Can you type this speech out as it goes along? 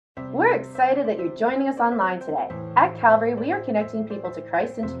We're excited that you're joining us online today. At Calvary, we are connecting people to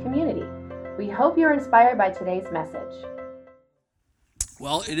Christ and to community. We hope you're inspired by today's message.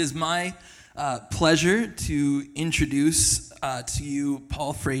 Well, it is my pleasure to introduce to you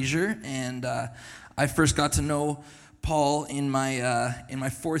Paul Fraser, and I first got to know Paul in my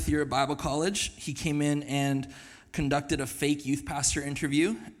fourth year at Bible college. He came in and conducted a fake youth pastor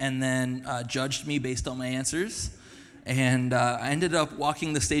interview, and then judged me based on my answers. And I ended up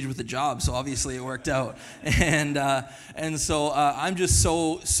walking the stage with a job, so obviously it worked out. And so I'm just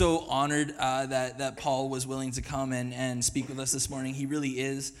so honored that Paul was willing to come and speak with us this morning. He really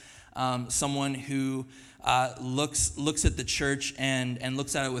is someone who looks at the church and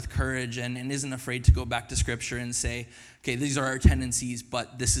looks at it with courage and isn't afraid to go back to Scripture and say, okay, these are our tendencies,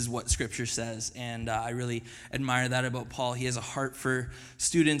 but this is what Scripture says. And I really admire that about Paul. He has a heart for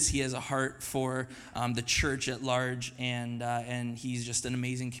students. He has a heart for the church at large, and he's just an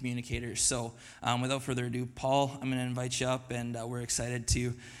amazing communicator. So without further ado, Paul, I'm going to invite you up, and we're excited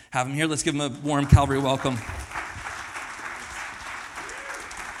to have him here. Let's give him a warm Calvary welcome.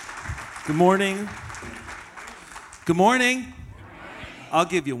 Good morning. Good morning. I'll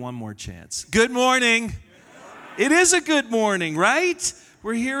give you one more chance. Good morning. It is a good morning, right?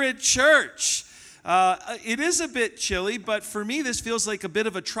 We're here at church. It is a bit chilly, but for me, this feels like a bit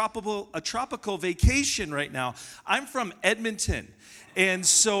of a tropical vacation right now. I'm from Edmonton, and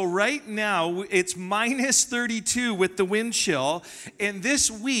so right now it's minus 32 with the wind chill, and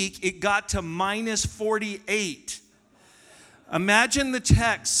this week it got to minus 48. Imagine the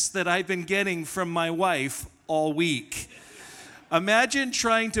texts that I've been getting from my wife all week. Imagine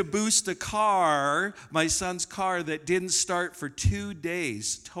trying to boost a car, my son's car, that didn't start for 2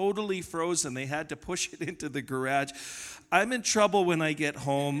 days, totally frozen. They had to push it into the garage. I'm in trouble when I get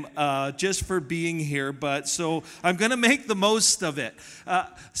home just for being here, but so I'm going to make the most of it.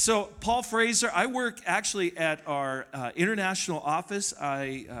 So Paul Fraser, I work actually at our international office.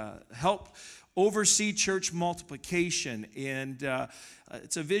 I help oversee church multiplication, and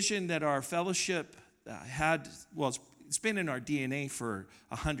it's a vision that our fellowship had. Well, it's been in our DNA for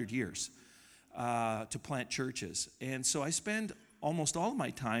 100 years to plant churches. And so I spend almost all of my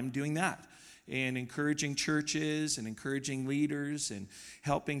time doing that and encouraging churches and encouraging leaders and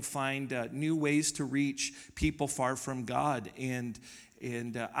helping find new ways to reach people far from God. And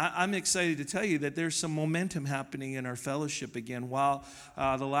I'm excited to tell you that there's some momentum happening in our fellowship again. While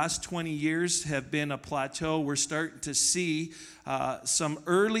the last 20 years have been a plateau, we're starting to see some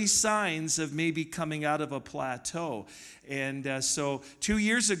early signs of maybe coming out of a plateau. And so 2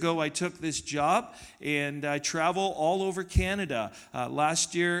 years ago, I took this job, and I travel all over Canada.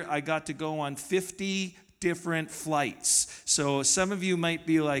 Last year, I got to go on 50 different flights. So some of you might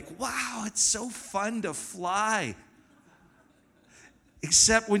be like, wow, it's so fun to fly.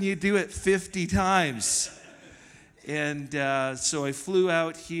 Except when you do it 50 times. And so I flew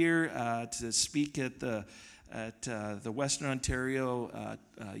out here to speak at the Western Ontario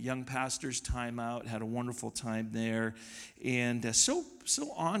Young Pastors Timeout. Had a wonderful time there, and so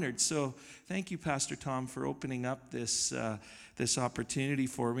honored. So thank you, Pastor Tom, for opening up this opportunity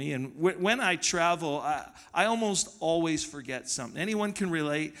for me. And when I travel, I almost always forget something. Anyone can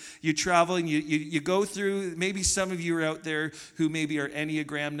relate. You travel and you go through, maybe some of you are out there who maybe are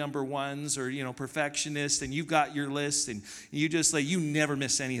Enneagram number ones or, perfectionists, and you've got your list, and you just you never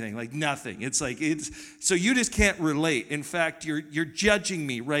miss anything, nothing. So you just can't relate. In fact, you're judging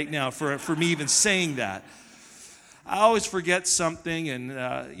me right now for me even saying that. I always forget something, and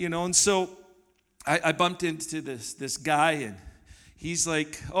and so I bumped into this guy, and he's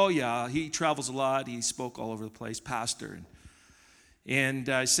like, oh yeah, he travels a lot. He spoke all over the place, pastor. And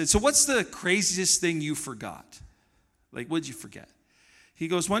I said, so what's the craziest thing you forgot? What'd you forget? He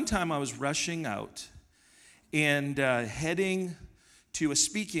goes, one time I was rushing out and heading to a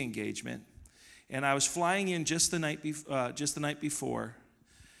speaking engagement, and I was flying in just the night before.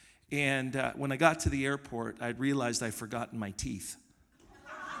 And when I got to the airport, I'd realized I'd forgotten my teeth.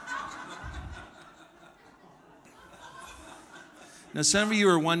 Now, some of you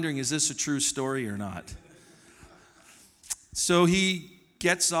are wondering, is this a true story or not? So he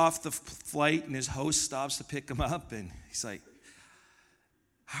gets off the flight, and his host stops to pick him up, and he's like,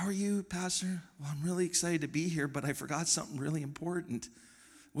 how are you, Pastor? Well, I'm really excited to be here, but I forgot something really important.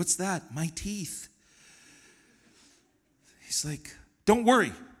 What's that? My teeth. He's like, don't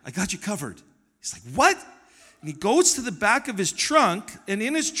worry, I got you covered. He's like, what? And he goes to the back of his trunk, and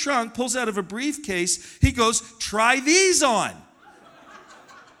in his trunk, pulls out of a briefcase, he goes, try these on.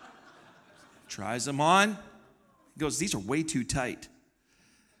 Tries them on. He goes, these are way too tight.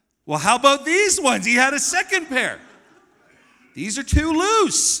 Well, how about these ones? He had a second pair. These are too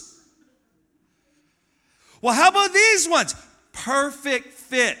loose. Well, how about these ones? Perfect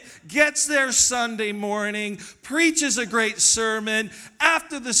fit. Gets there Sunday morning, preaches a great sermon.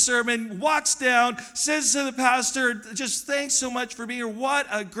 After the sermon, walks down, says to the pastor, just thanks so much for being here. What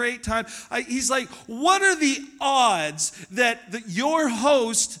a great time. He's like, what are the odds that your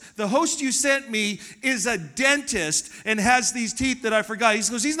host, the host you sent me, is a dentist and has these teeth that I forgot? He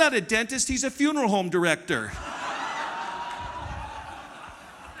goes, he's not a dentist, he's a funeral home director.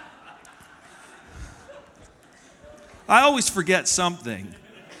 I always forget something.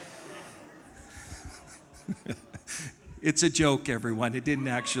 It's a joke, everyone. It didn't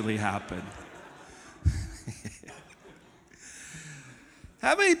actually happen.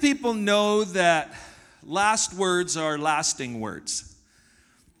 How many people know that last words are lasting words?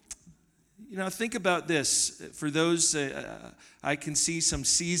 You know, think about this. For those, I can see some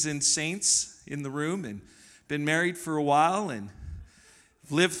seasoned saints in the room and been married for a while and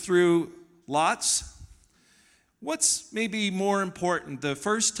lived through lots. What's maybe more important, the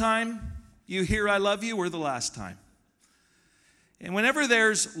first time you hear I love you or the last time? And whenever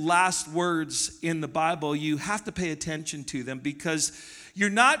there's last words in the Bible, you have to pay attention to them because you're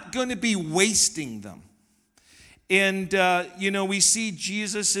not going to be wasting them. And, we see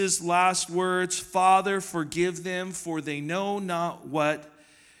Jesus' last words, Father, forgive them, for they know not what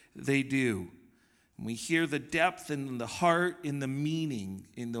they do. We hear the depth and the heart and the meaning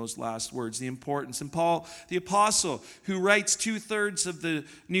in those last words, the importance. And Paul, the apostle, who writes 2/3 of the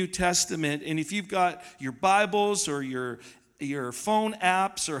New Testament, and if you've got your Bibles or your phone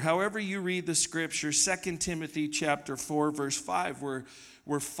apps or however you read the scripture, 2 Timothy chapter 4, verse 5,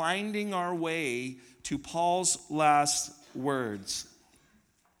 we're finding our way to Paul's last words.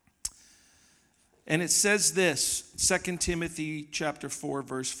 And it says this, 2 Timothy chapter 4,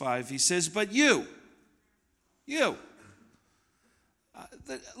 verse 5. He says, but you,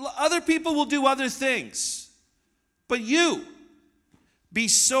 other people will do other things, but you, be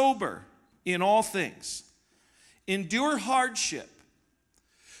sober in all things. Endure hardship.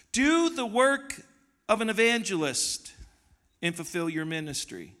 Do the work of an evangelist and fulfill your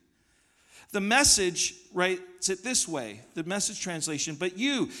ministry. The Message writes it this way, the Message translation, but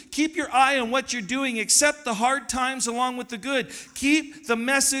you, keep your eye on what you're doing, accept the hard times along with the good. Keep the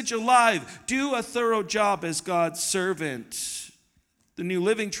message alive. Do a thorough job as God's servant. The New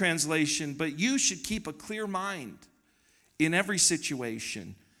Living Translation, but you should keep a clear mind in every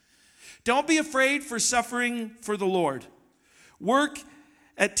situation. Don't be afraid for suffering for the Lord. Work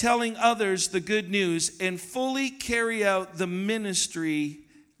at telling others the good news and fully carry out the ministry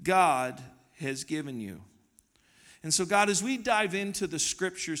God has given you. And so, God, as we dive into the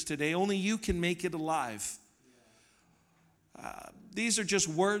scriptures today, only you can make it alive. These are just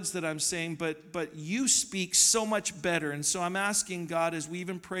words that I'm saying, but you speak so much better. And so I'm asking God, as we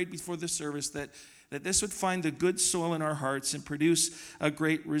even prayed before the service, that this would find the good soil in our hearts and produce a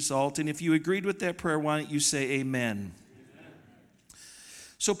great result. And if you agreed with that prayer, why don't you say amen?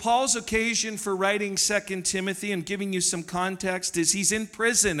 So Paul's occasion for writing 2 Timothy and giving you some context is he's in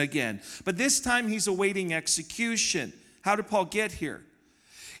prison again. But this time he's awaiting execution. How did Paul get here?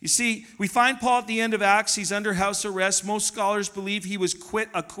 You see, we find Paul at the end of Acts. He's under house arrest. Most scholars believe he was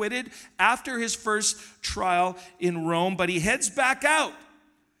acquitted after his first trial in Rome. But he heads back out.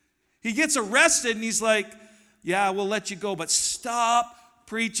 He gets arrested and he's like, yeah, we'll let you go. But stop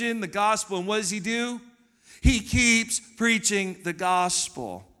preaching the gospel. And what does he do? He keeps preaching the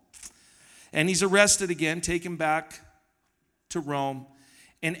gospel. And he's arrested again, taken back to Rome.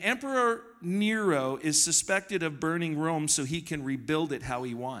 And Emperor Nero is suspected of burning Rome so he can rebuild it how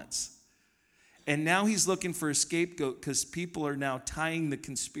he wants. And now he's looking for a scapegoat because people are now tying the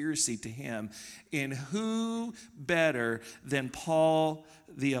conspiracy to him. And who better than Paul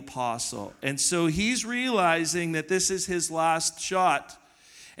the apostle? And so he's realizing that this is his last shot.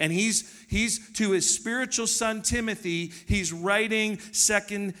 And he's to his spiritual son Timothy, he's writing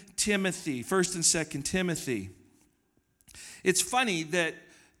 2 Timothy, 1st and 2 Timothy. It's funny that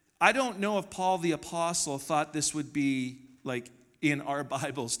I don't know if Paul the apostle thought this would be like in our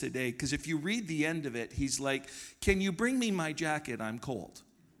Bibles today, because if you read the end of it, he's like, can you bring me my jacket? I'm cold.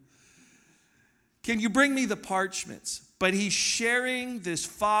 Can you bring me the parchments? But he's sharing this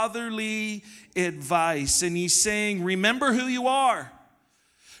fatherly advice, and he's saying, remember who you are.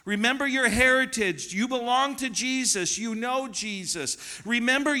 Remember your heritage. You belong to Jesus. You know Jesus.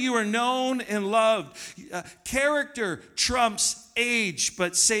 Remember you are known and loved. Character trumps age,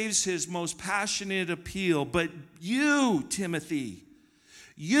 but saves his most passionate appeal. But you, Timothy,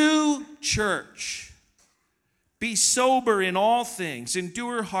 you, church, be sober in all things.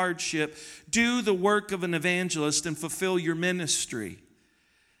 Endure hardship. Do the work of an evangelist and fulfill your ministry.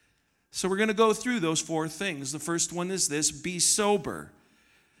 So we're going to go through those 4 things. The first one is this: be sober.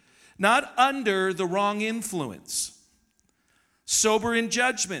 Not under the wrong influence. Sober in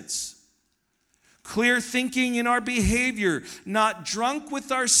judgments. Clear thinking in our behavior. Not drunk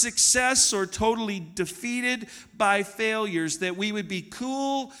with our success or totally defeated by failures. That we would be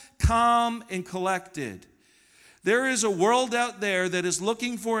cool, calm, and collected. There is a world out there that is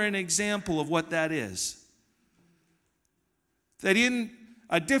looking for an example of what that is. That in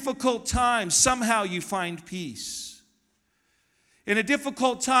a difficult time, somehow you find peace. In a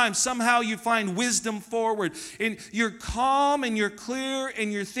difficult time, somehow you find wisdom forward. And you're calm and you're clear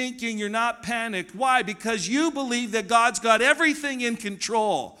and you're thinking, you're not panicked. Why? Because you believe that God's got everything in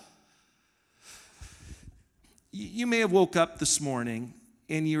control. You may have woke up this morning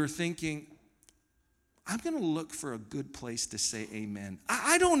and you're thinking, I'm going to look for a good place to say amen.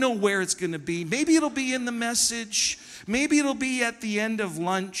 I don't know where it's going to be. Maybe it'll be in the message. Maybe it'll be at the end of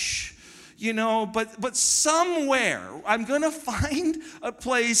lunch. But somewhere I'm going to find a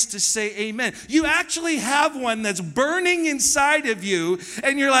place to say amen. You actually have one that's burning inside of you,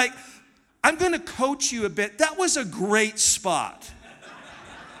 and you're like, I'm going to coach you a bit. That was a great spot.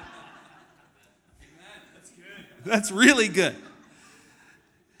 That's good. That's really good.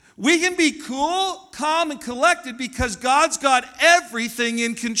 We can be cool, calm, and collected because God's got everything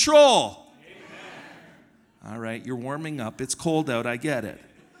in control. Amen. All right, you're warming up. It's cold out. I get it.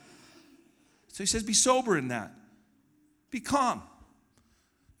 So he says, be sober in that. Be calm.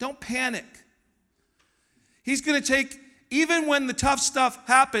 Don't panic. He's going to take, even when the tough stuff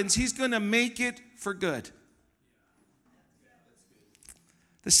happens, he's going to make it for good.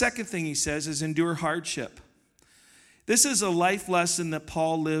 The second thing he says is endure hardship. This is a life lesson that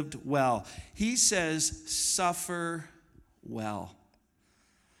Paul lived well. He says, suffer well.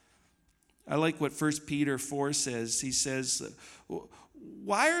 I like what 1 Peter 4 says. He says,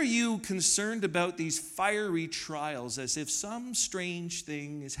 why are you concerned about these fiery trials as if some strange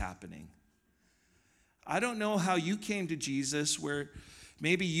thing is happening? I don't know how you came to Jesus, where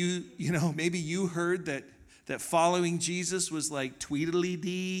maybe you heard that following Jesus was like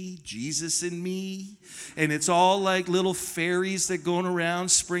Tweedledee, Jesus and me, and it's all like little fairies that going around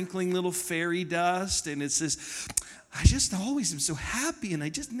sprinkling little fairy dust, and it's this, I just always am so happy, and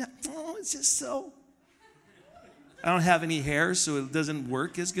it's just so. I don't have any hair, so it doesn't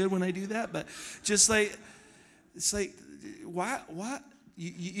work as good when I do that. But just like, it's like, what?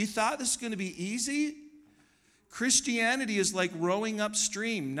 You thought this was going to be easy? Christianity is like rowing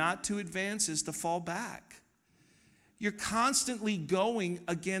upstream. Not to advance is to fall back. You're constantly going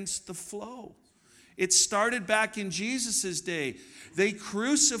against the flow. It started back in Jesus' day. They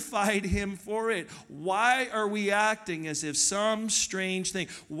crucified him for it. Why are we acting as if some strange thing?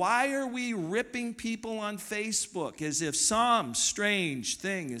 Why are we ripping people on Facebook as if some strange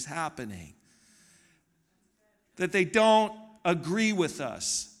thing is happening? That they don't agree with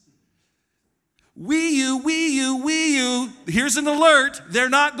us. You. Here's an alert. They're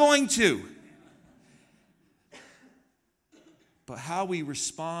not going to. But how we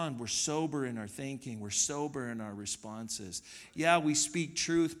respond, we're sober in our thinking, we're sober in our responses. Yeah, we speak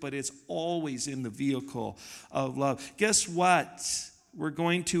truth, but it's always in the vehicle of love. Guess what? We're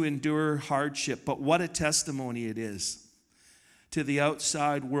going to endure hardship, but what a testimony it is to the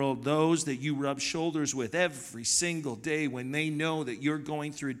outside world, those that you rub shoulders with every single day when they know that you're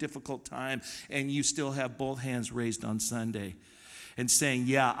going through a difficult time and you still have both hands raised on Sunday. And saying,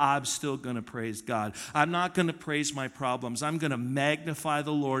 yeah, I'm still going to praise God. I'm not going to praise my problems. I'm going to magnify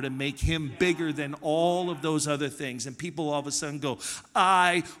the Lord and make him bigger than all of those other things. And people all of a sudden go,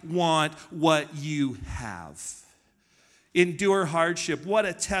 I want what you have. Endure hardship. What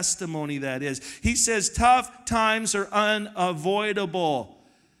a testimony that is. He says tough times are unavoidable.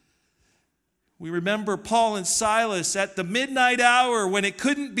 We remember Paul and Silas at the midnight hour when it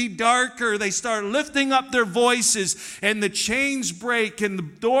couldn't be darker. They start lifting up their voices and the chains break and the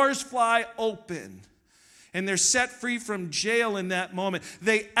doors fly open. And they're set free from jail in that moment.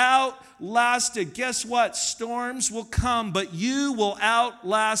 They outlasted. Guess what? Storms will come, but you will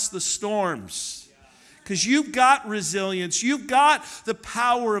outlast the storms. Because you've got resilience. You've got the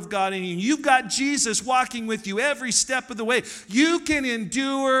power of God in you. You've got Jesus walking with you every step of the way. You can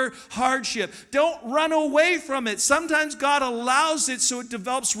endure hardship. Don't run away from it. Sometimes God allows it so it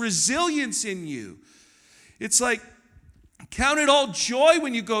develops resilience in you. It's like, count it all joy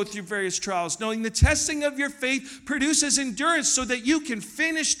when you go through various trials, knowing the testing of your faith produces endurance so that you can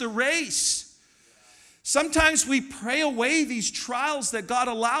finish the race. Sometimes we pray away these trials that God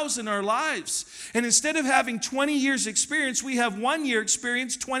allows in our lives. And instead of having 20 years experience, we have 1 year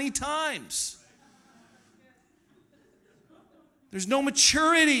experience 20 times. There's no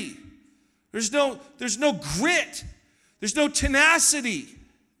maturity. There's no grit. There's no tenacity.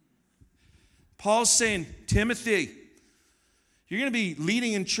 Paul's saying, Timothy, you're going to be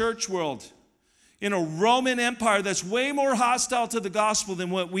leading in church world in a Roman Empire that's way more hostile to the gospel than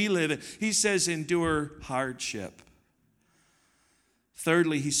what we live in. He says, endure hardship.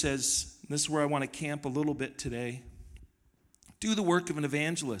 Thirdly, he says, and this is where I want to camp a little bit today, do the work of an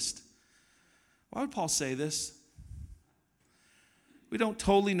evangelist. Why would Paul say this? We don't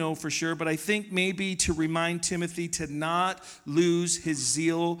totally know for sure, but I think maybe to remind Timothy to not lose his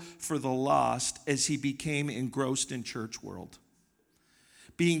zeal for the lost as he became engrossed in church world.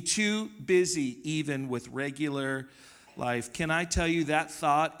 Being too busy even with regular life. Can I tell you that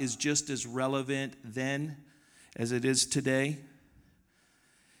thought is just as relevant then as it is today?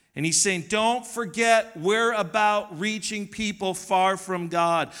 And he's saying, don't forget we're about reaching people far from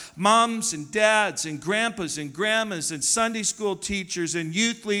God. Moms and dads and grandpas and grandmas and Sunday school teachers and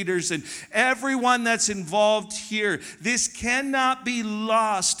youth leaders and everyone that's involved here. This cannot be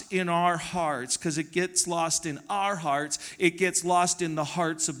lost in our hearts, because it gets lost in our hearts. It gets lost in the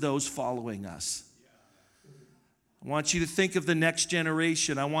hearts of those following us. I want you to think of the next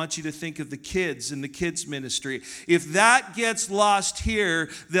generation. I want you to think of the kids in the kids ministry. If that gets lost here,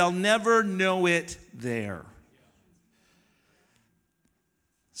 they'll never know it there.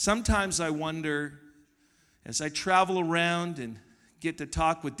 Sometimes I wonder, as I travel around and get to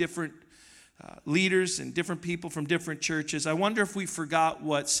talk with different leaders and different people from different churches, I wonder if we forgot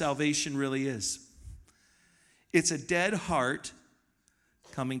what salvation really is. It's a dead heart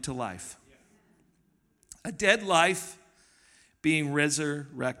coming to life. A dead life being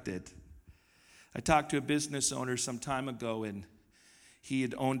resurrected. I talked to a business owner some time ago, and he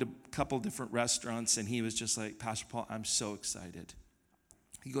had owned a couple different restaurants, and he was just like, Pastor Paul, I'm so excited.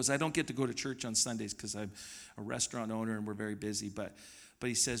 He goes, I don't get to go to church on Sundays because I'm a restaurant owner and we're very busy, but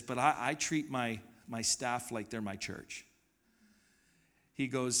he says, but I treat my staff like they're my church. He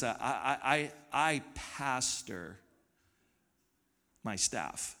goes, I pastor my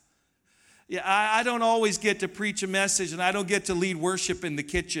staff. Yeah, I don't always get to preach a message, and I don't get to lead worship in the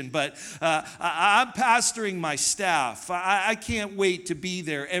kitchen, but I'm pastoring my staff. I can't wait to be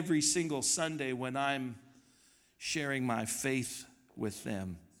there every single Sunday when I'm sharing my faith with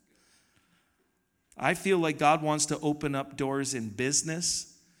them. I feel like God wants to open up doors in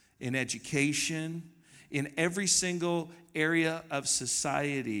business, in education, in every single area of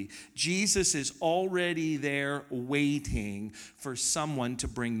society. Jesus is already there waiting for someone to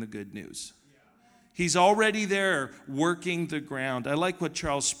bring the good news. He's already there working the ground. I like what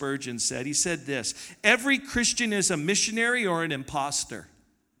Charles Spurgeon said. He said this, every Christian is a missionary or an imposter.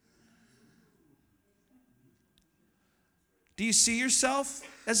 Do you see yourself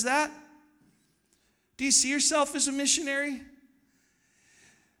as that? Do you see yourself as a missionary?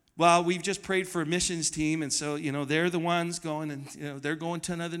 Well, we've just prayed for a missions team, and so, they're the ones going, and, they're going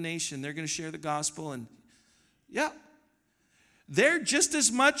to another nation. They're going to share the gospel, and yeah. They're just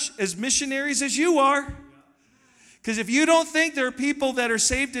as much as missionaries as you are. Because if you don't think there are people that are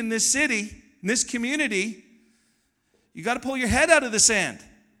saved in this city, in this community, you got to pull your head out of the sand.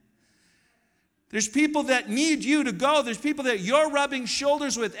 There's people that need you to go. There's people that you're rubbing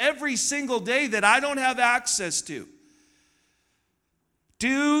shoulders with every single day that I don't have access to.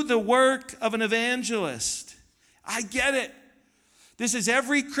 Do the work of an evangelist. I get it. This is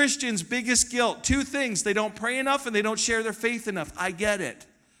every Christian's biggest guilt. Two things. They don't pray enough and they don't share their faith enough. I get it.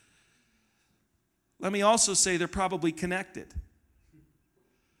 Let me also say they're probably connected.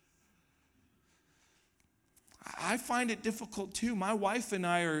 I find it difficult too. My wife and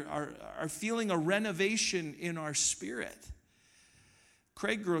I are feeling a renovation in our spirit.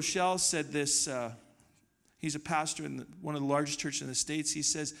 Craig Groeschel said this. He's a pastor in one of the largest churches in the States. He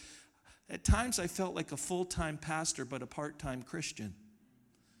says, at times I felt like a full-time pastor but a part-time Christian.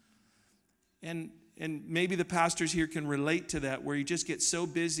 And maybe the pastors here can relate to that, where you just get so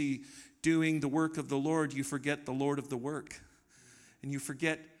busy doing the work of the Lord, you forget the Lord of the work. And you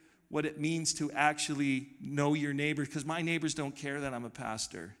forget what it means to actually know your neighbors. Because my neighbors don't care that I'm a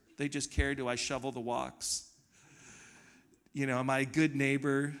pastor. They just care, do I shovel the walks? Am I a good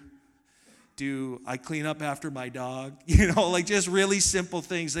neighbor? Do I clean up after my dog? Like just really simple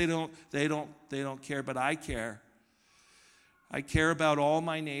things. They don't care, but I care. I care about all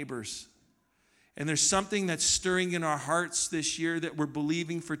my neighbors. And there's something that's stirring in our hearts this year that we're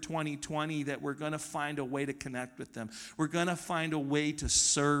believing for 2020, that we're going to find a way to connect with them. We're going to find a way to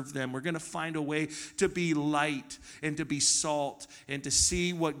serve them. We're going to find a way to be light and to be salt and to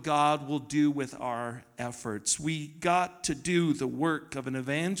see what God will do with our efforts. We got to do the work of an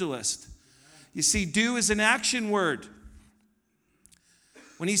evangelist. You see, do is an action word.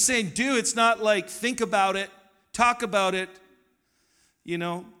 When he's saying do, it's not like think about it, talk about it,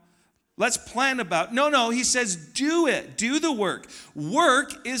 let's plan about. No, he says do it. Do the work.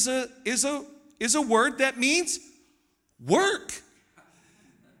 Work is a word that means work.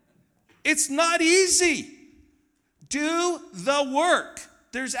 It's not easy. Do the work.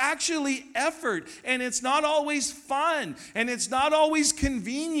 There's actually effort, and it's not always fun, and it's not always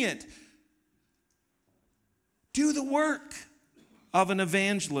convenient. Do the work of an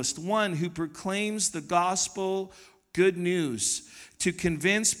evangelist, one who proclaims the gospel, good news, to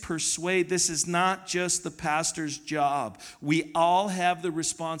convince, persuade. This is not just the pastor's job. We all have the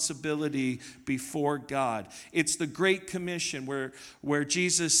responsibility before God. It's the Great Commission where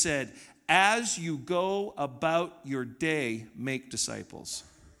Jesus said, as you go about your day, make disciples.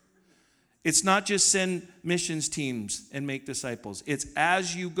 It's not just send missions teams and make disciples. It's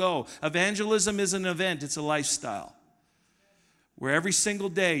as you go. Evangelism is an event. It's a lifestyle. Where every single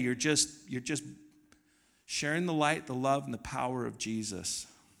day you're just sharing the light, the love, and the power of Jesus.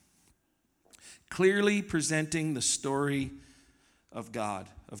 Clearly presenting the story of God,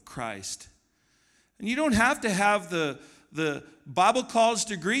 of Christ. And you don't have to have the Bible college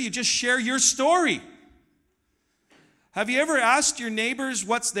degree. You just share your story. Have you ever asked your neighbors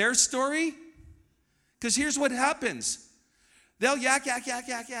what's their story? Because here's what happens. They'll yak,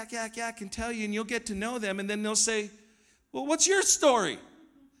 and tell you, and you'll get to know them, and then they'll say, well, what's your story?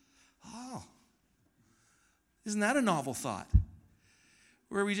 Oh, isn't that a novel thought?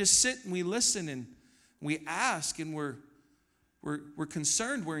 Where we just sit and we listen and we ask, and we're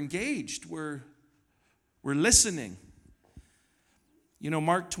concerned, we're engaged, we're listening.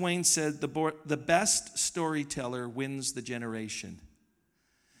 Mark Twain said, the best storyteller wins the generation.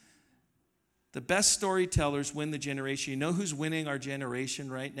 The best storytellers win the generation. You know who's winning our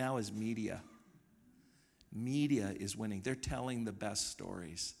generation right now is media. Media is winning. They're telling the best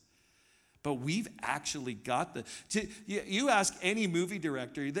stories. But we've actually got you ask any movie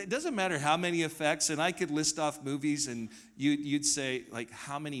director, it doesn't matter how many effects, and I could list off movies and you'd say like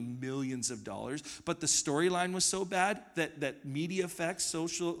how many millions of dollars, but the storyline was so bad that media effects,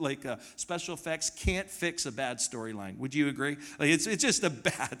 special effects can't fix a bad storyline. Would you agree? Like it's just a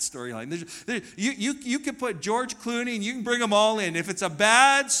bad storyline. You could put George Clooney and you can bring them all in. If it's a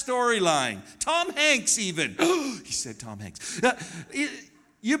bad storyline, Tom Hanks even. He said Tom Hanks.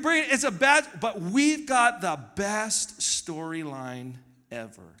 You bring it's a bad, but we've got the best storyline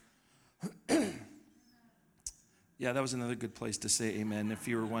ever. Yeah, that was another good place to say amen if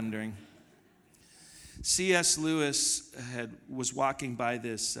you were wondering. C.S. Lewis was walking by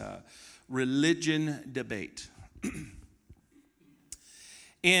this religion debate.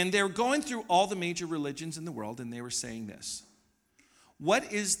 And they were going through all the major religions in the world, and they were saying this.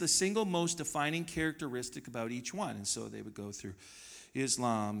 What is the single most defining characteristic about each one? And so they would go through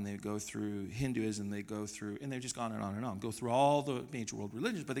Islam, they go through Hinduism, they go through, and they've just gone on and on, go through all the major world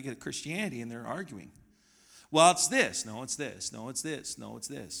religions, but they get Christianity and they're arguing. Well, it's this, no, it's this, no, it's this, no, it's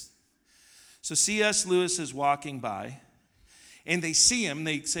this. So C.S. Lewis is walking by, and they see him,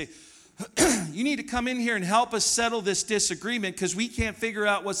 they say, you need to come in here and help us settle this disagreement because we can't figure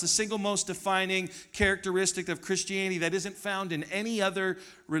out what's the single most defining characteristic of Christianity that isn't found in any other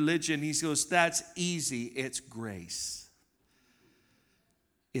religion. He goes, that's easy, it's grace.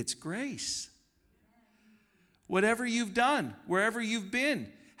 It's grace. Whatever you've done, wherever you've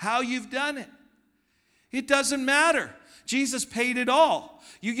been, how you've done it, it doesn't matter. Jesus paid it all.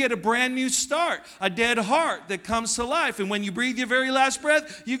 You get a brand new start, a dead heart that comes to life. And when you breathe your very last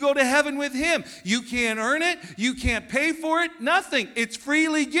breath, you go to heaven with him. You can't earn it. You can't pay for it. Nothing. It's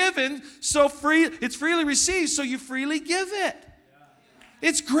freely given, it's freely received, so you freely give it.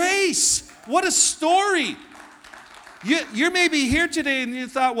 It's grace. What a story. You may be here today and you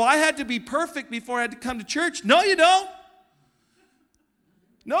thought, well, I had to be perfect before I had to come to church. No, you don't.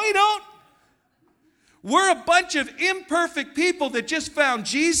 No, you don't. We're a bunch of imperfect people that just found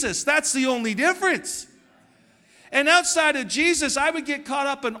Jesus. That's the only difference. And outside of Jesus, I would get caught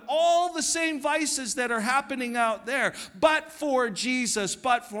up in all the same vices that are happening out there. But for Jesus,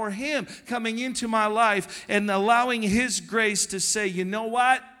 but for him coming into my life and allowing his grace to say, you know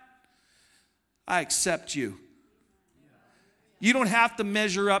what? I accept you. You don't have to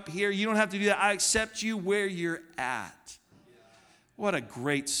measure up here. You don't have to do that. I accept you where you're at. What a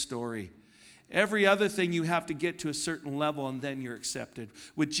great story. Every other thing you have to get to a certain level and then you're accepted.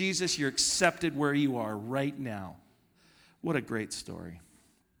 With Jesus, you're accepted where you are right now. What a great story.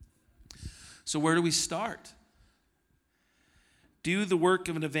 So where do we start? Do the work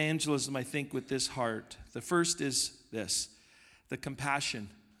of an evangelism, I think, with this heart. The first is this, the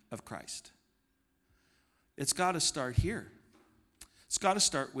compassion of Christ. It's got to start here. It's got to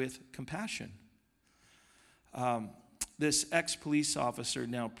start with compassion. This ex-police officer,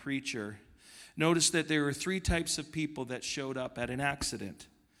 now preacher, noticed that there were 3 types of people that showed up at an accident.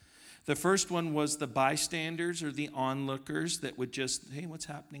 The first one was the bystanders or the onlookers that would just, hey, what's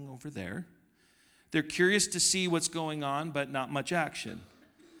happening over there? They're curious to see what's going on, but not much action.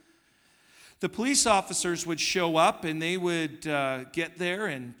 The police officers would show up and they would get there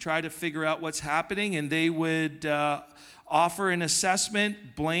and try to figure out what's happening, and they would offer an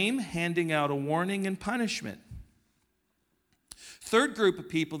assessment, blame, handing out a warning, and punishment. Third group of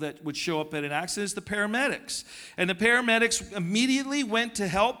people that would show up at an accident is the paramedics. And the paramedics immediately went to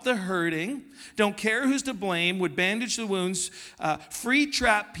help the hurting, don't care who's to blame, would bandage the wounds, free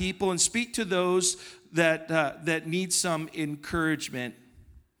trap people, and speak to those that need some encouragement.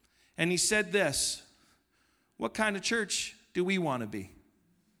 And he said this, what kind of church do we want to be?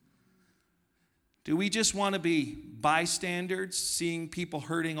 Do we just want to be bystanders, seeing people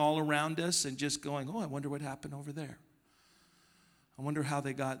hurting all around us and just going, oh, I wonder what happened over there? I wonder how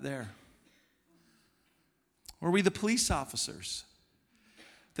they got there. Or are we the police officers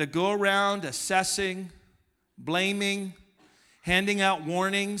that go around assessing, blaming, handing out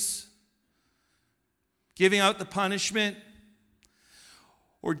warnings, giving out the punishment?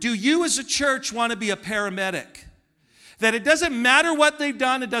 Or do you as a church want to be a paramedic? That it doesn't matter what they've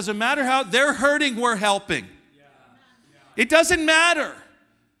done, it doesn't matter how they're hurting, we're helping. It doesn't matter.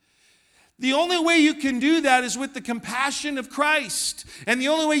 The only way you can do that is with the compassion of Christ. And the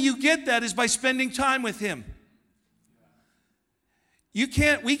only way you get that is by spending time with Him. We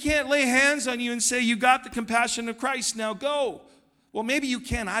can't lay hands on you and say, you got the compassion of Christ, now go. Well, maybe you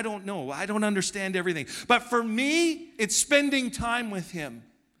can, I don't know. I don't understand everything. But for me, it's spending time with Him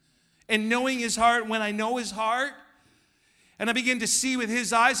and knowing His heart. When I know His heart and I begin to see with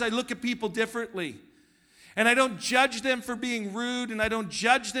His eyes, I look at people differently. And I don't judge them for being rude, and I don't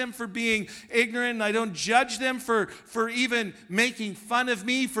judge them for being ignorant, and I don't judge them for even making fun of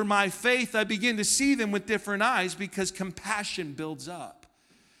me for my faith. I begin to see them with different eyes because compassion builds up.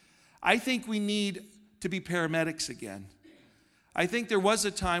 I think we need to be paramedics again. I think there was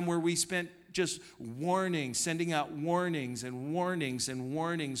a time where we spent just warnings, sending out warnings and warnings and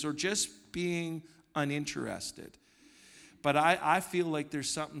warnings, or just being uninterested. But I feel like there's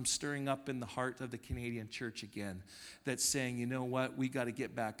something stirring up in the heart of the Canadian church again that's saying, you know what, we got to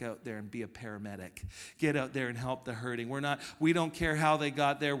get back out there and be a paramedic. Get out there and help the hurting. We don't care how they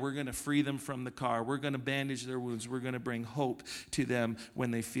got there. We're going to free them from the car. We're going to bandage their wounds. We're going to bring hope to them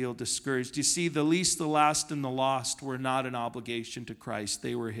when they feel discouraged. You see, the least, the last, and the lost were not an obligation to Christ.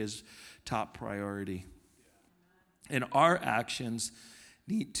 They were His top priority. And our actions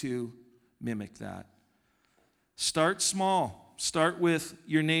need to mimic that. Start small. Start with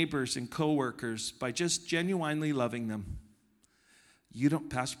your neighbors and coworkers by just genuinely loving them.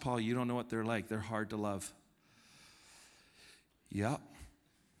 Pastor Paul, you don't know what they're like. They're hard to love. Yeah,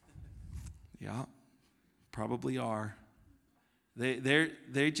 probably are. They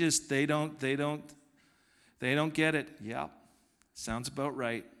don't get it. Yeah, sounds about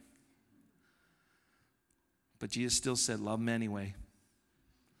right. But Jesus still said, love them anyway.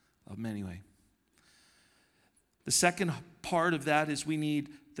 Love them anyway. The second part of that is we need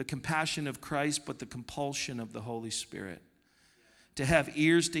the compassion of Christ, but the compulsion of the Holy Spirit. To have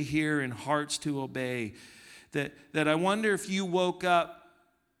ears to hear and hearts to obey. That I wonder if you woke up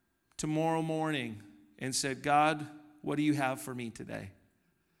tomorrow morning and said, God, what do you have for me today?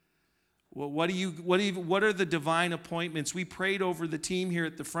 What are the divine appointments? We prayed over the team here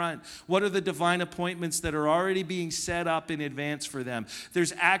at the front. What are the divine appointments that are already being set up in advance for them?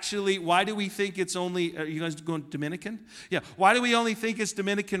 There's actually, why do we think it's only, are you guys going Dominican? Yeah. Why do we only think it's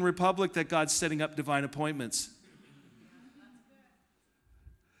Dominican Republic that God's setting up divine appointments?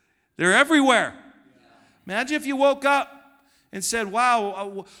 They're everywhere. Imagine if you woke up and said,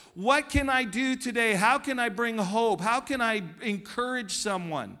 wow, what can I do today? How can I bring hope? How can I encourage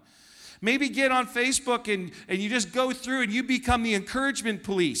someone? Maybe get on Facebook and you just go through and you become the encouragement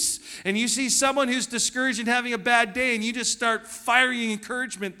police. And you see someone who's discouraged and having a bad day and you just start firing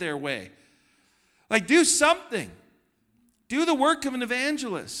encouragement their way. Like, do something. Do the work of an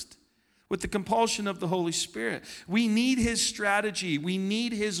evangelist with the compulsion of the Holy Spirit. We need His strategy. We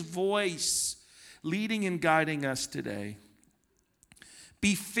need His voice leading and guiding us today.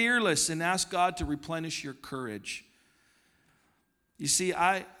 Be fearless and ask God to replenish your courage. You see,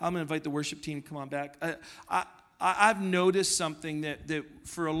 I'm going to invite the worship team to come on back. I've noticed something that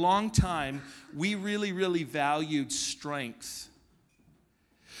for a long time, we really, really valued strength.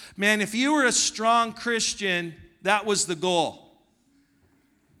 Man, if you were a strong Christian, that was the goal.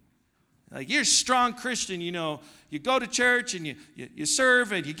 Like, you're a strong Christian, you know, You go to church and you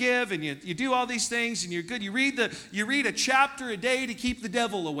serve and you give and you do all these things and you're good. You read a chapter a day to keep the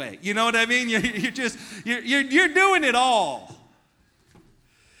devil away. You know what I mean? You're doing it all.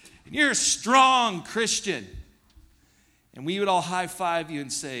 And you're a strong Christian. And we would all high five you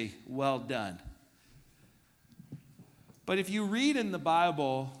and say, well done. But if you read in the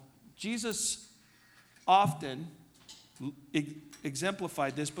Bible, Jesus often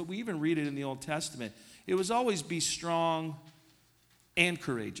exemplified this, but we even read it in the Old Testament. It was always be strong and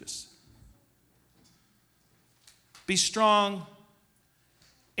courageous. Be strong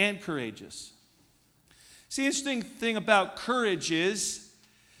and courageous. See, the interesting thing about courage is,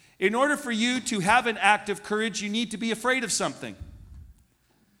 in order for you to have an act of courage, you need to be afraid of something.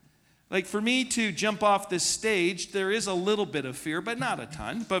 Like for me to jump off this stage, there is a little bit of fear, but not a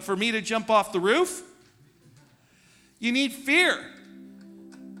ton. But for me to jump off the roof, you need fear.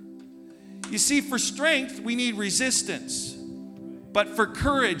 You see, for strength, we need resistance. But for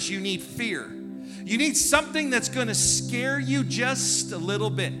courage, you need fear. You need something that's going to scare you just a little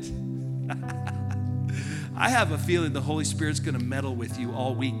bit. I have a feeling the Holy Spirit's going to meddle with you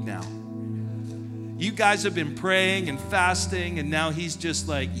all week now. You guys have been praying and fasting, and now he's just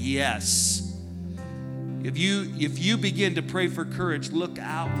like, yes. If you begin to pray for courage, look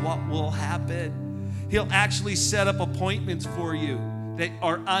out what will happen. He'll actually set up appointments for you that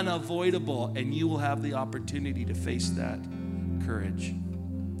are unavoidable, and you will have the opportunity to face that courage.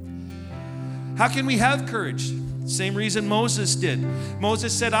 How can we have courage? Same reason Moses did.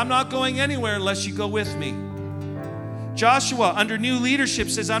 Moses said, I'm not going anywhere unless you go with me. Joshua, under new leadership,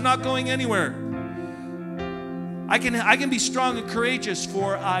 says, I'm not going anywhere. I can be strong and courageous,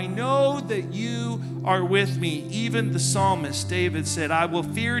 for I know that you are with me. Even the psalmist, David, said, I will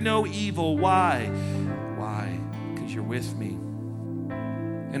fear no evil. Why? Why? Because you're with me.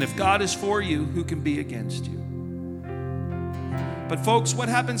 And if God is for you, who can be against you? But folks, what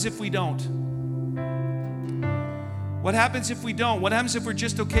happens if we don't? What happens if we don't? What happens if we're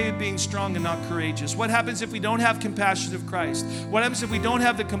just okay with being strong and not courageous? What happens if we don't have compassion of Christ? What happens if we don't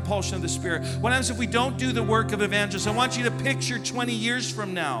have the compulsion of the Spirit? What happens if we don't do the work of evangelists? I want you to picture 20 years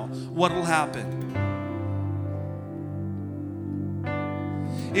from now what will happen.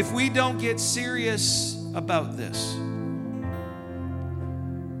 If we don't get serious about this.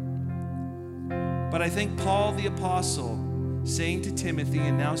 But I think Paul the Apostle saying to Timothy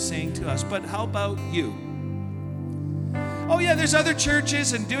and now saying to us, but how about you? Oh yeah, there's other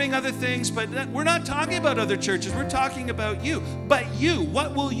churches and doing other things, but we're not talking about other churches. We're talking about you. But you,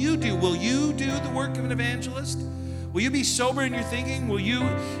 what will you do? Will you do the work of an evangelist? Will you be sober in your thinking? Will you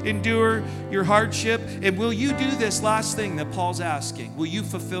endure your hardship? And will you do this last thing that Paul's asking? Will you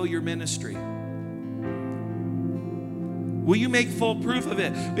fulfill your ministry? Will you make full proof of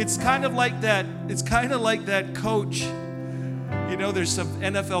it? It's kind of like that coach. You know, there's some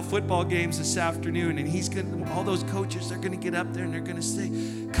NFL football games this afternoon, and all those coaches are going to get up there and they're going to say,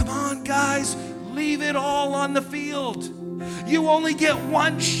 come on, guys, leave it all on the field. You only get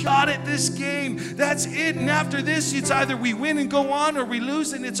one shot at this game. That's it. And after this, it's either we win and go on or we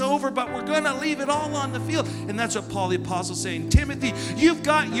lose and it's over, but we're going to leave it all on the field. And that's what Paul the Apostle is saying. Timothy, you've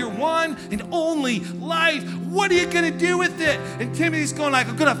got your one and only life. What are you going to do with it? And Timothy's going like,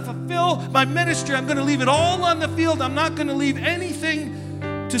 I'm going to fulfill my ministry. I'm going to leave it all on the field. I'm not going to leave anything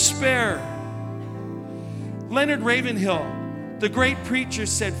to spare. Leonard Ravenhill, the great preacher,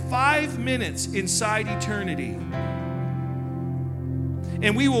 said 5 minutes inside eternity.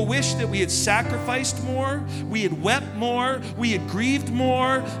 And we will wish that we had sacrificed more, we had wept more, we had grieved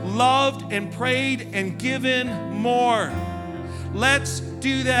more, loved and prayed and given more. Let's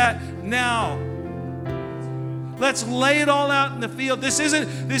do that now. Let's lay it all out in the field. This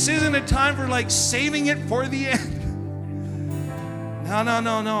isn't a time for like saving it for the end.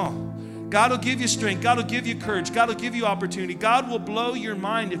 No. God will give you strength. God will give you courage. God will give you opportunity. God will blow your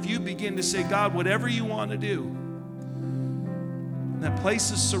mind if you begin to say, God, whatever you want to do. That place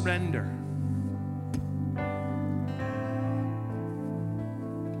of surrender.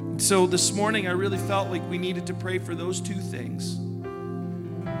 So this morning, I really felt like we needed to pray for those two things.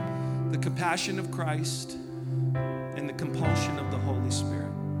 The compassion of Christ and the compulsion of the Holy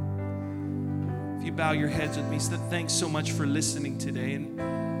Spirit. If you bow your heads with me, thanks so much for listening today. And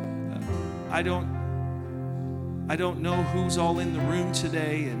I don't know who's all in the room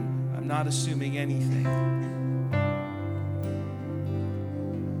today, and I'm not assuming anything.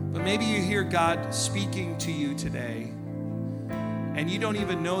 But maybe you hear God speaking to you today, and you don't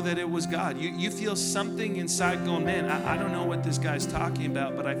even know that it was God. You feel something inside going, man, I don't know what this guy's talking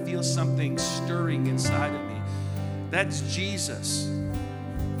about, but I feel something stirring inside of me. That's Jesus.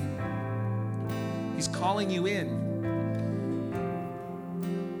 He's calling you in.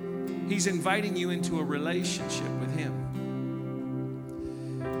 He's inviting you into a relationship with Him.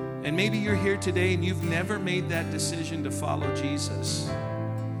 And maybe you're here today and you've never made that decision to follow Jesus.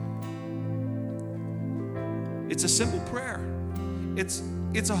 It's a simple prayer.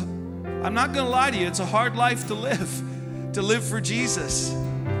 I'm not going to lie to you, it's a hard life to live for Jesus.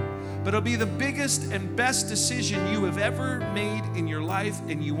 But it'll be the biggest and best decision you have ever made in your life,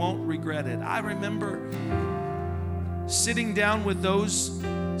 and you won't regret it. I remember sitting down with those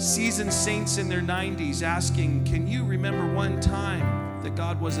seasoned saints in their 90s asking, can you remember one time that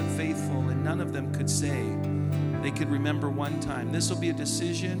God wasn't faithful? And none of them could say they could remember one time. This will be a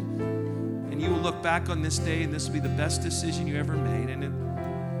decision, and you will look back on this day, and this will be the best decision you ever made.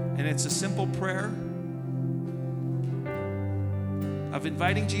 And it's a simple prayer of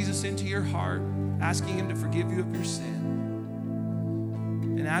inviting Jesus into your heart, asking Him to forgive you of your sin,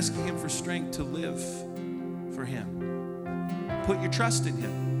 and asking Him for strength to live for Him. Put your trust in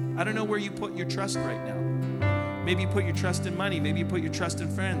Him. I don't know where you put your trust right now. Maybe you put your trust in money. Maybe you put your trust in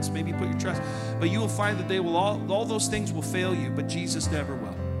friends. Maybe you put your trust. But you will find that they will all those things will fail you, but Jesus never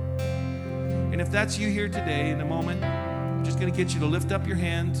will. And if that's you here today, in a moment, I'm just going to get you to lift up your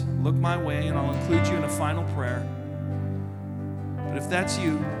hand, look my way, and I'll include you in a final prayer. But if that's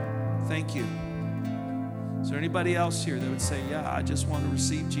you, thank you. Is there anybody else here that would say, yeah, I just want to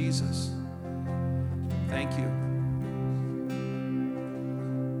receive Jesus? Thank you.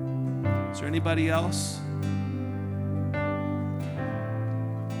 Is there anybody else?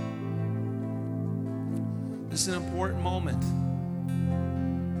 This is an important moment.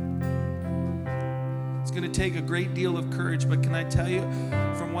 It's going to take a great deal of courage, but can I tell you,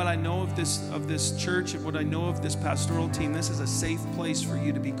 from what I know of this church and what I know of this pastoral team, this is a safe place for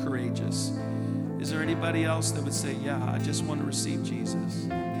you to be courageous. Is there anybody else that would say, yeah, I just want to receive Jesus?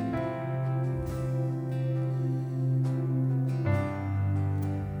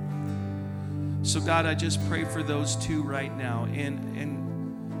 So God, I just pray for those two right now. And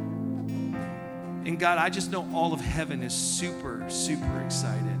God, I just know all of heaven is super, super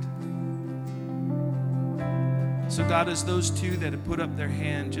excited. So God, as those two that have put up their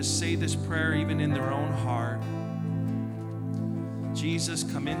hand, just say this prayer even in their own heart. Jesus,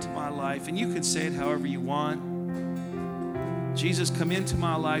 come into my life. And you can say it however you want. Jesus, come into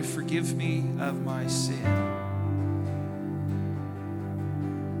my life. Forgive me of my sin.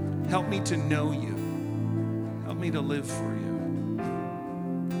 Help me to know you. Help me to live for you.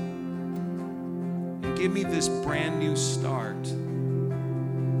 And give me this brand new start.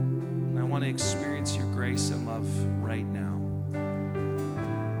 And I want to experience your grace and love right now.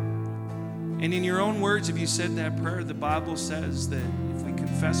 And in your own words, if you said that prayer, the Bible says that if we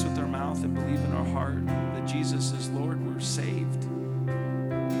confess with our mouth and believe in our heart that Jesus is Lord, we're saved.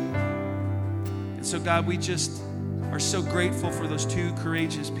 And so, God, we just are so grateful for those two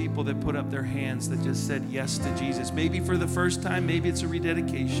courageous people that put up their hands, that just said yes to Jesus. Maybe for the first time, maybe it's a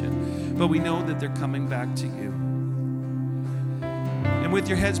rededication, but we know that they're coming back to you. And with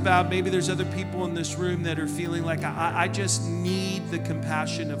your heads bowed, maybe there's other people in this room that are feeling like, I just need the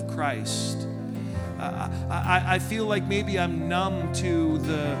compassion of Christ. I feel like maybe I'm numb to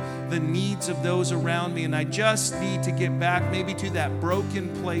the needs of those around me, and I just need to get back maybe to that broken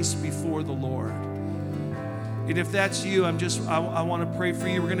place before the Lord. And if that's you, I want to pray for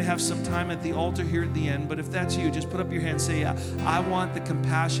you. We're going to have some time at the altar here at the end. But if that's you, just put up your hand and say, yeah, I want the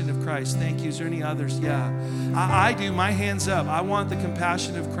compassion of Christ. Thank you. Is there any others? Yeah, I do. My hand's up. I want the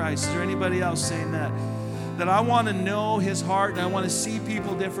compassion of Christ. Is there anybody else saying that? That I want to know His heart, and I want to see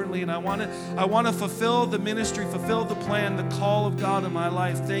people differently, and I want to fulfill the ministry, fulfill the plan, the call of God in my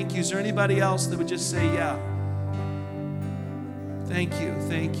life. Thank you. Is there anybody else that would just say, yeah? Thank you.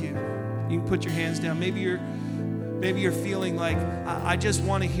 Thank you. You can put your hands down. Maybe you're feeling like, I just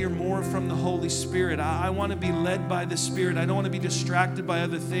want to hear more from the Holy Spirit. I want to be led by the Spirit. I don't want to be distracted by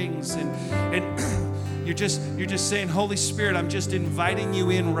other things. And you're just saying, Holy Spirit, I'm just inviting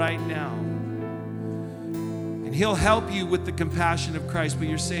you in right now. And He'll help you with the compassion of Christ. But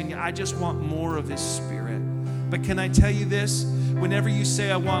you're saying, I just want more of His Spirit. But can I tell you this? Whenever you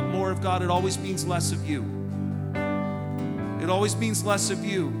say, I want more of God, it always means less of you. It always means less of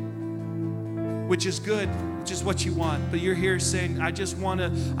you, which is good. Which is what you want. But you're here saying, I just want to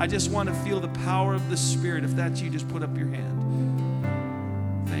feel the power of the Spirit. If that's you, just put up your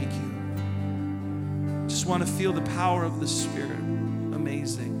hand. Thank you. Just want to feel the power of the Spirit.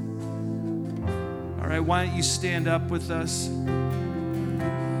 Amazing. All right, why don't you stand up with us?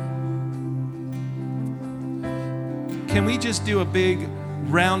 Can we just do a big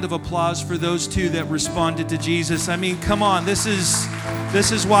round of applause for those two that responded to Jesus? I mean, come on. This is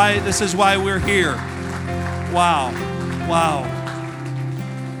why we're here. Wow.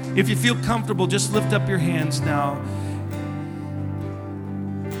 If you feel comfortable, just lift up your hands now.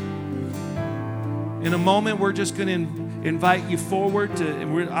 In a moment, we're just going to invite you forward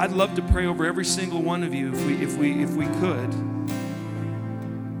I'd love to pray over every single one of you if we could.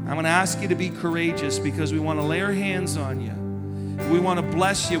 I'm going to ask you to be courageous because we want to lay our hands on you. We want to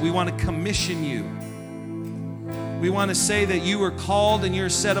bless you. We want to commission you. We want to say that you are called and you're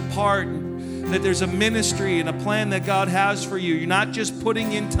set apart, that there's a ministry and a plan that God has for you. You're not just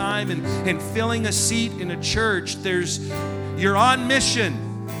putting in time and filling a seat in a church. You're on mission.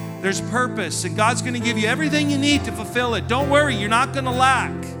 There's purpose, and God's going to give you everything you need to fulfill it. Don't worry, you're not going to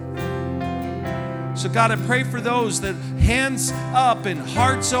lack. So God, I pray for those that hands up and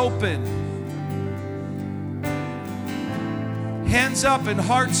hearts open. Hands up and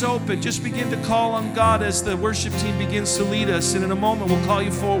hearts open. Just begin to call on God as the worship team begins to lead us, and in a moment we'll call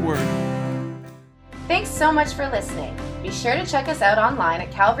you forward. Thanks so much for listening. Be sure to check us out online at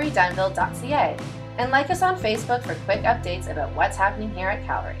calvarydunville.ca and like us on Facebook for quick updates about what's happening here at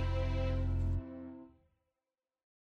Calvary.